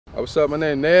What's up? My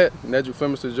name is Ned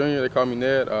Flemister Jr. They call me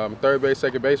Ned. I'm third base,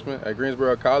 second baseman at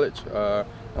Greensboro College.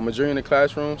 I'm a junior in the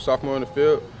classroom, sophomore in the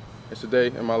field. It's a day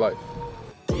in my life.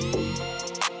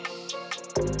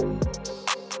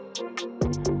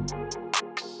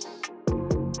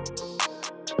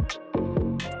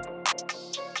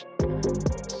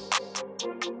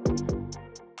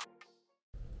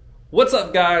 What's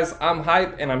up guys, I'm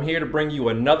Hype and I'm here to bring you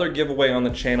another giveaway on the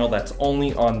channel that's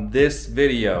only on this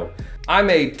video. I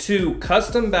made 2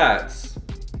 custom bats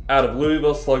out of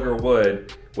Louisville Slugger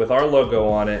wood with our logo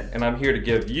on it, and I'm here to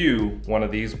give you one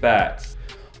of these bats.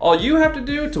 All you have to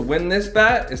do to win this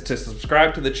bat is to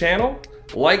subscribe to the channel,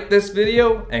 like this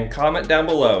video, and comment down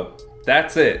below.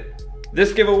 That's it.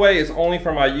 This giveaway is only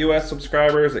for my US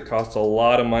subscribers. It costs a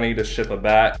lot of money to ship a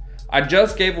bat. I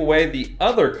just gave away the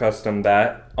other custom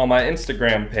bat on my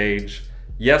Instagram page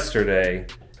yesterday.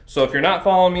 So if you're not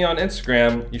following me on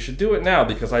Instagram, you should do it now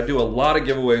because I do a lot of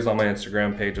giveaways on my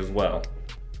Instagram page as well.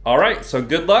 All right, so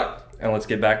good luck and let's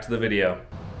get back to the video.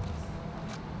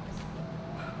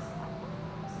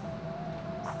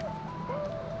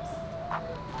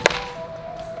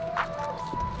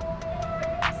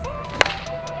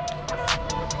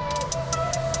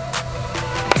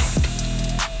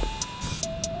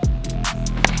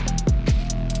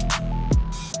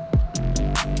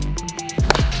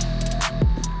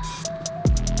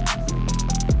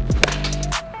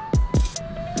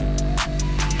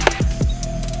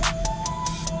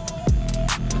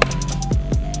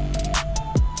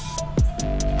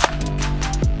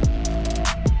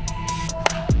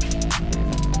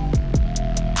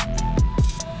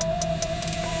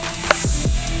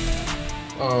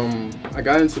 I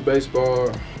got into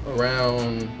baseball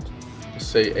around, let's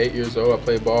say, 8 years old. I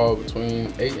played ball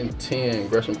between 8 and 10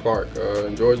 Gresham Park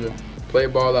in Georgia.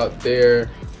 Played ball out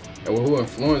there, and who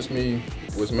influenced me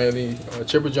was mainly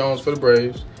Chipper Jones for the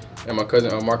Braves, and my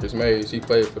cousin Marcus Mays. He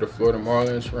played for the Florida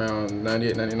Marlins around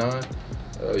 98, 99,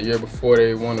 the year before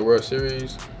they won the World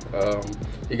Series.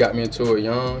 He got me into it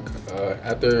young.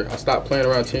 After I stopped playing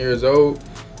around 10 years old,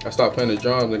 I stopped playing the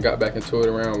drums and got back into it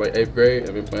around like 8th grade.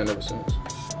 I've been playing ever since.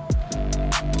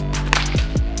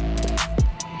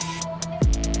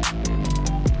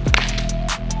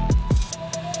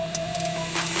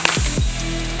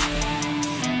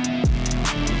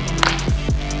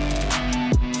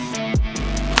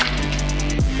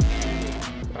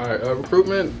 All right,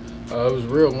 recruitment, it was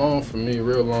real long for me,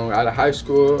 real long. Out of high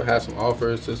school, had some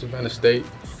offers to Savannah State,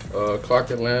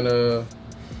 Clark, Atlanta,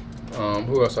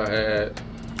 who else I had?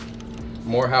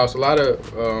 Morehouse, a lot of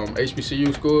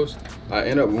HBCU schools. I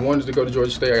ended up wanting to go to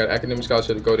Georgia State. I got an academic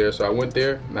scholarship to go there, so I went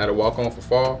there and I had to walk on for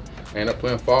fall. I ended up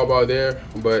playing fall ball there,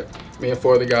 but me and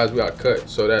 4 other guys, we got cut.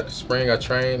 So that spring I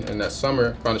trained, and that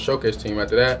summer found a showcase team.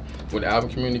 After that, went to Alvin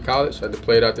Community College. I had to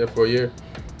play it out there for a year.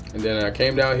 And then I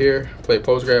came down here, played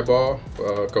post-grad ball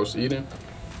for Coach Eden.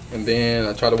 And then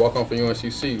I tried to walk on for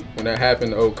UNCC. When that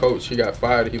happened, the old coach, he got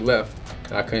fired, he left.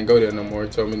 And I couldn't go there no more. He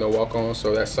told me no walk on.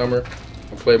 So that summer,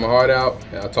 I played my heart out.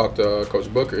 And I talked to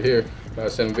Coach Booker here. I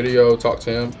sent him a video, talked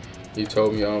to him. He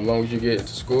told me, as long as you get into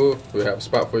school, we'll have a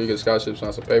spot for you, get a scholarship,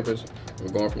 sign some papers. And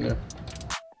we're going from there.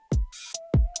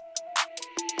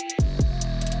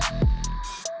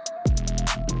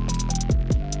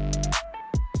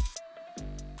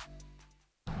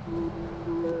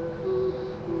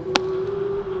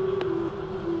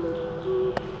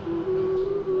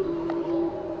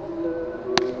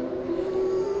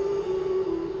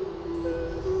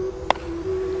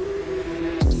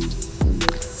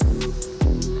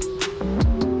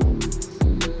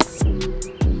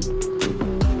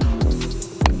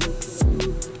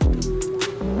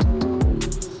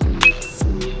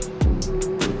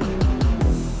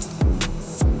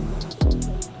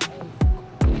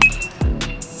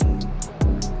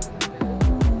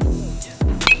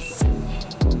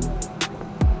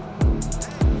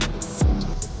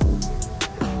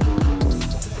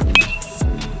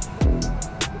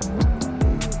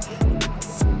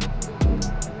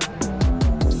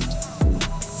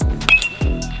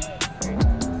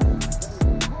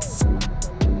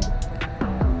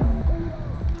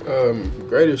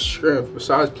 Greatest strength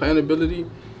besides playing ability,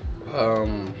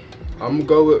 I'm gonna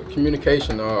go with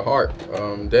communication, heart.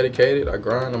 Dedicated, I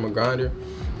grind, I'm a grinder,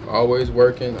 always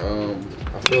working.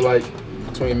 I feel like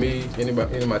between me, any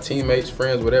of my teammates,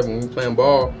 friends, whatever, when we playing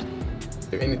ball,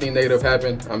 if anything negative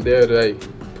happened, I'm there today,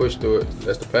 push through it.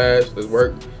 That's the past, let's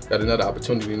work, got another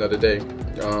opportunity another day.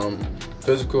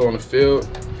 Physical on the field,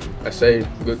 I say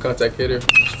good contact hitter,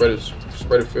 spread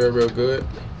the field real good.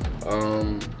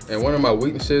 And one of my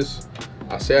weaknesses,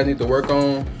 I say I need to work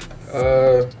on,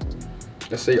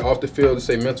 let's say off the field, let's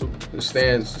say mental, to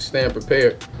stand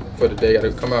prepared for the day. I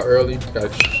gotta come out early,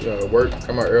 gotta work,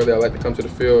 come out early. I like to come to the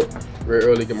field very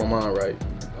early, get my mind right.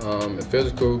 And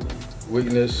physical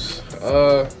weakness,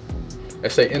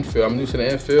 let's say infield. I'm new to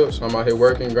the infield, so I'm out here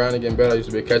working, grinding, getting better. I used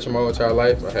to be a catcher my whole entire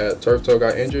life. I had turf toe,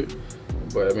 got injured,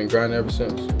 but I've been grinding ever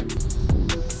since.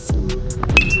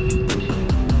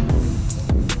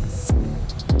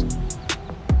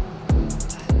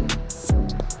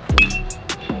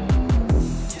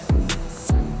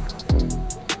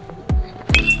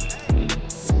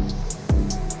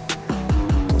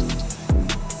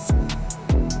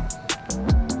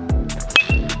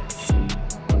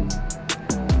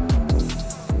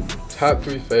 Top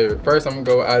 3 favorite. First, I'm gonna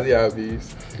go with Ozzy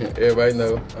Albies. Everybody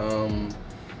know.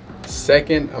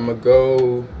 Second, I'm gonna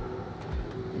go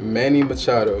Manny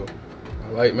Machado. I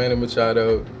like Manny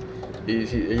Machado.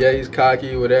 He's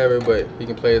cocky, whatever, but he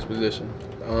can play his position.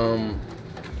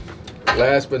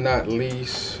 Last but not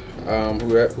least,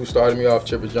 who started me off,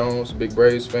 Chipper Jones, big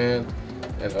Braves fan,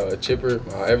 and Chipper.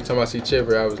 Every time I see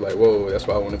Chipper, I was like, whoa, that's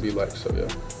what I want to be like. So yeah.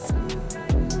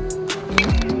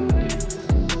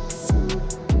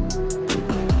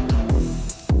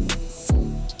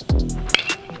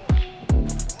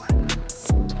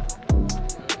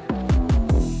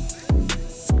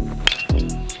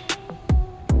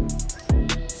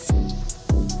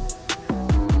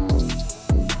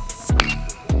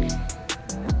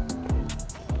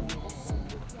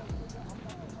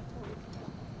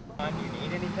 Do you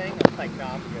need anything? I'm like, no,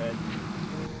 I'm good.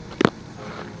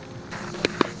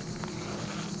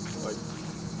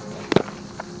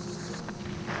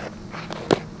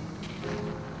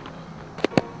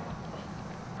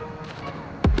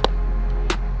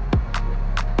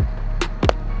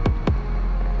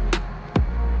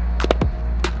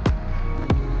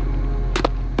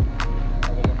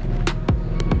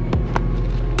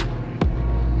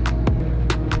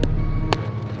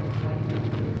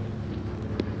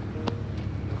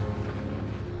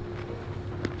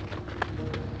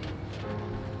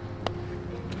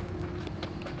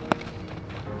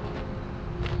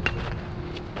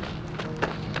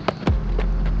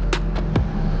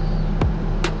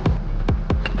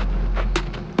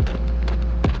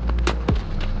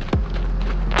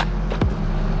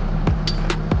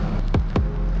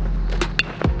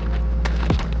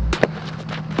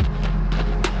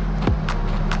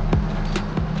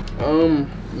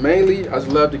 Mainly, I just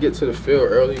love to get to the field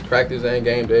early, practice and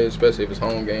game days, especially if it's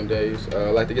home game days.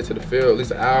 I like to get to the field at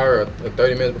least an hour or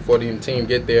 30 minutes before the team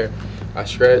get there. I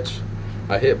stretch,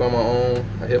 I hit by my own,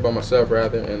 I hit by myself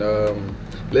rather, and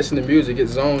listen to music, get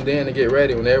zoned in and get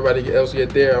ready. When everybody else get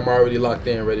there, I'm already locked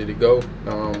in, ready to go.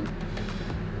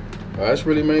 That's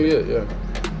really mainly it, yeah.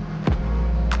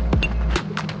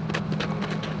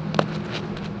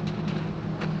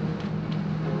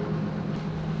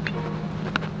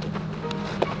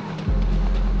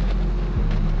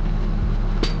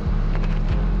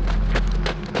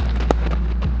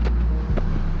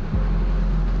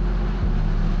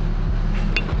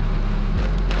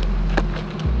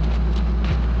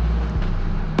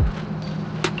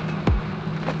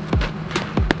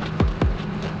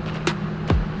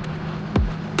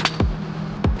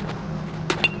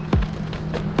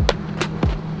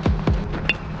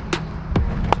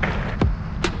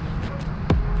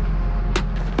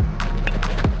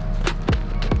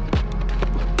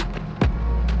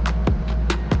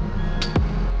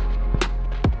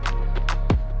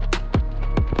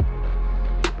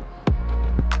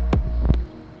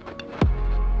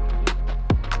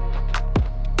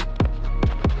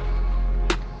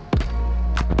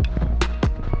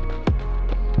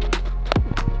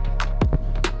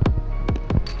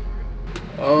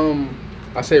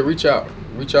 I say reach out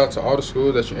to all the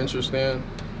schools that you're interested in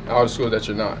and all the schools that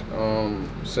you're not.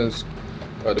 Since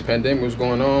the pandemic was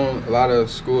going on, a lot of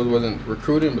schools wasn't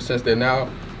recruiting, but since they're now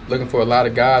looking for a lot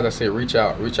of guys, I say reach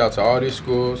out to all these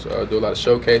schools, do a lot of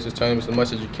showcases, tournaments as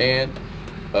much as you can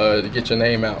to get your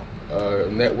name out,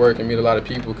 network and meet a lot of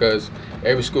people, because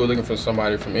every school is looking for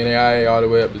somebody from NAIA all the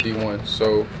way up to D1.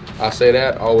 So I say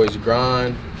that, always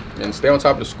grind and stay on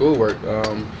top of the schoolwork.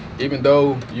 Even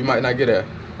though you might not get a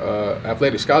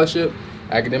athletic scholarship,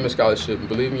 academic scholarship,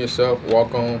 believe in yourself,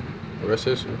 walk on, the rest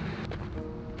is history.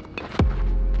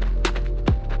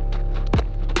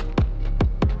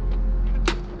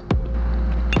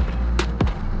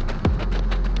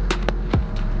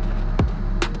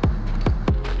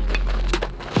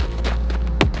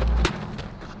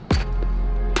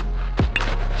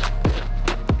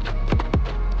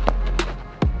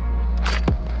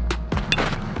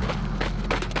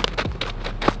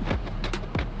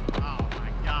 Oh my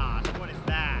gosh, what is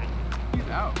that? He's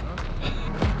out, huh?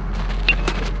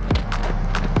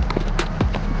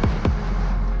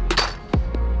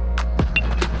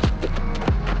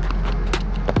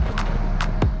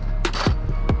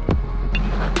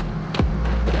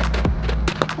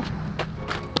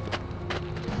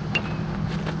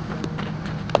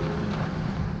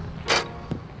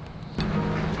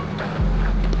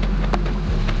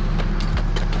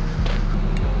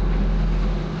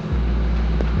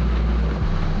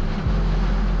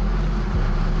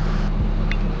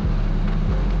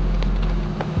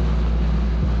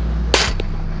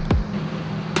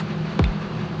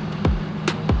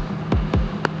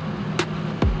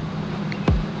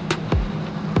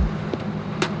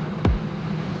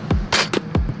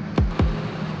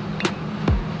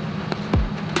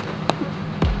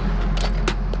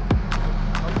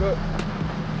 Look.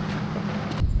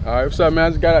 All right, what's up, man? I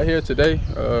just got out here today,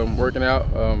 working out.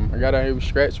 I got out here with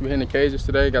stretch. We hitting the cages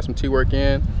today. Got some T-work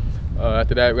in.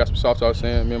 After that, we got some soft talks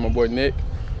in. Me and my boy Nick.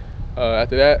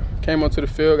 After that, came onto the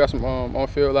field. Got some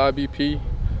on-field live BP.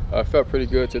 Felt pretty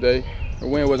good today. The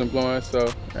wind wasn't blowing,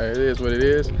 so it is what it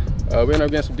is. We ended up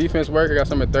getting some defense work. I got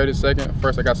some at 30-second.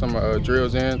 First, I got some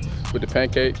drills in with the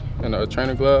pancake and a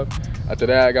trainer glove. After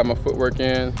that, I got my footwork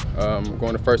in,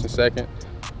 going to first and second.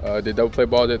 Did double play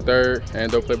balls at third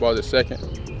and double play balls at second.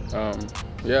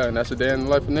 Yeah, and that's a day in the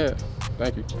life of Ned.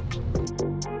 Thank you.